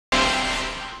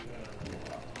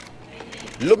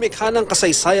Lumikha ng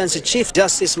kasaysayan si Chief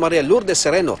Justice Maria Lourdes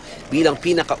Sereno bilang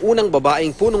pinakaunang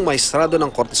babaeng punong mahistrado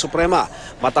ng Korte Suprema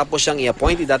matapos siyang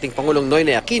i-appoint ni dating Pangulong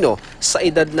Noynoy Aquino sa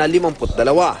edad na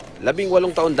 52.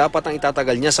 18 taon dapat ang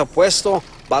itatagal niya sa pwesto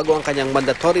bago ang kanyang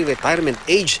mandatory retirement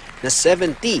age na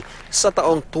 70 sa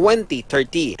taong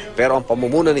 2030. Pero ang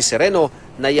pamumuno ni Sereno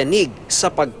nayanig sa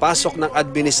pagpasok ng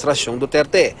Administrasyong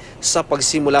Duterte. Sa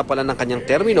pagsimula pala ng kanyang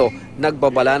termino,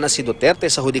 nagbabala na si Duterte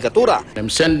sa hudikatura.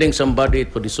 I'm sending somebody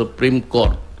to the Supreme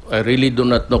Court. I really do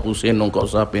not know kung sinong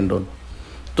kausapin doon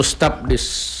to stop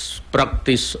this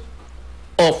practice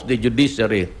of the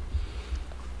judiciary.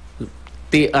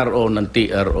 TRO ng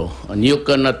TRO. And you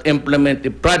cannot implement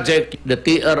a project. The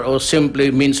TRO simply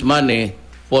means money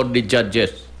for the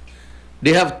judges.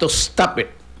 They have to stop it.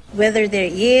 Whether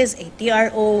there is a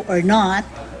TRO or not,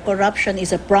 corruption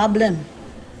is a problem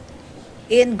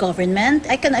in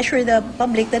government. I can assure the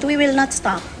public that we will not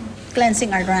stop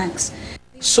cleansing our ranks.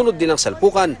 Sunod din ang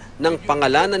salpukan ng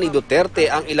pangalanan ni Duterte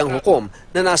ang ilang hukom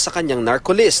na nasa kanyang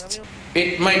narco list.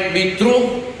 It might be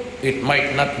true, it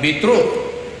might not be true.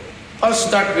 I'll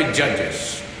start with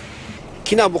judges.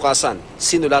 Kinabukasan,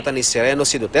 sinulatan ni Sereno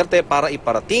si Duterte para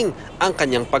iparating ang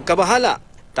kanyang pagkabahala.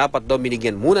 Dapat daw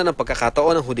binigyan muna ng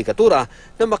pagkakataon ng hudikatura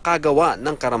na makagawa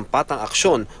ng karampatang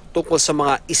aksyon tungkol sa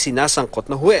mga isinasangkot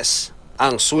na huwes.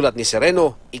 Ang sulat ni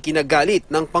Sereno, ikinagalit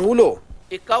ng Pangulo.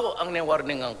 Ikaw ang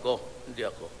niwarningan ko, hindi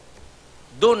ako.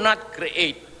 Do not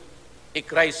create a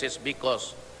crisis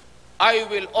because I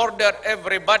will order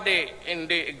everybody in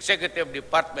the executive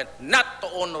department not to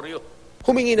honor you.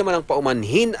 Humingi naman ng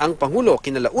paumanhin ang Pangulo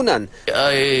kinalaunan.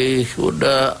 I would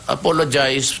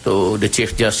apologize to the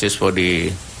Chief Justice for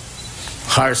the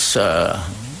harsh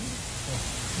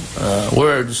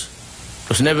words. It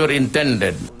was never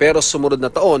intended. Pero sumunod na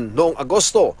taon, noong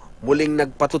Agosto, muling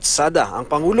nagpatutsada ang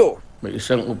Pangulo. May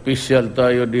isang opisyal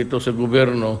tayo dito sa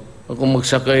gobyerno. Kung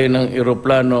magsakay ng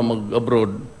eroplano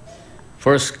mag-abroad,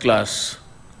 first class,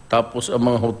 tapos ang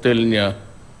mga hotel niya,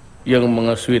 yung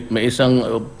mga suite, may isang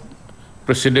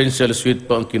presidential suite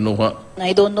pa ang kinuha.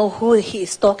 I don't know who he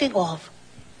is talking of.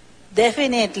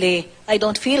 Definitely, I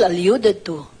don't feel alluded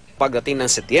to. Pagdating ng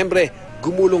Setyembre,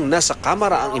 gumulong na sa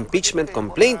Kamara ang impeachment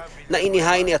complaint na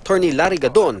inihain ni Attorney Larry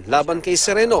Gadon laban kay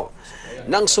Sereno.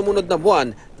 Nang sumunod na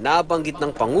buwan, nabanggit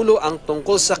ng Pangulo ang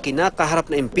tungkol sa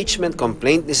kinakaharap na impeachment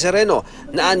complaint ni Sereno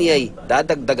na aniyay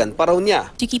dadagdagan pa raw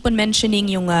niya. You keep on mentioning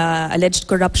yung alleged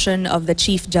corruption of the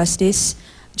Chief Justice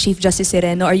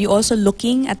Sereno. Are you also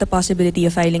looking at the possibility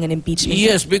of filing an impeachment?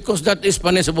 Yes, because that is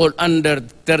punishable under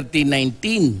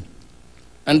 3019.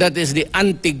 And that is the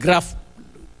anti-graft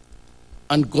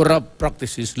and corrupt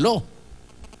practices law.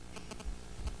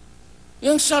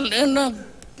 Yung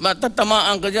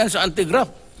matatamaan ka dyan sa anti-graft.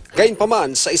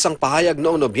 Gayunpaman, sa isang pahayag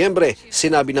noong Nobyembre,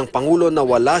 sinabi ng Pangulo na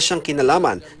wala siyang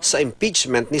kinalaman sa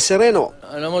impeachment ni Sereno.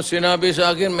 Alam mo, sinabi sa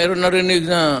akin, meron narinig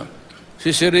na si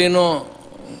Sereno,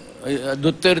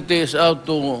 Duterte is out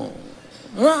to...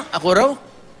 Ako raw?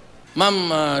 Ma'am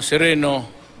Sereno,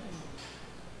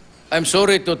 I'm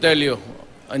sorry to tell you,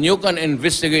 and you can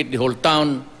investigate the whole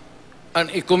town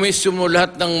and i-commission mo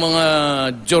lahat ng mga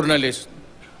journalists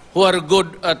who are good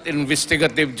at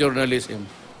investigative journalism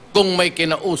kung may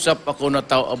kinausap ako na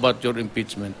tao about your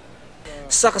impeachment.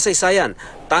 Sa kasaysayan,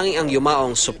 tanging ang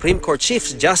yumaong Supreme Court Chief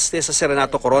Justice sa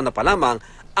Serenato Corona pa lamang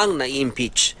ang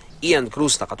nai-impeach. Ian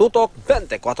Cruz, nakatutok,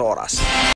 24 Oras.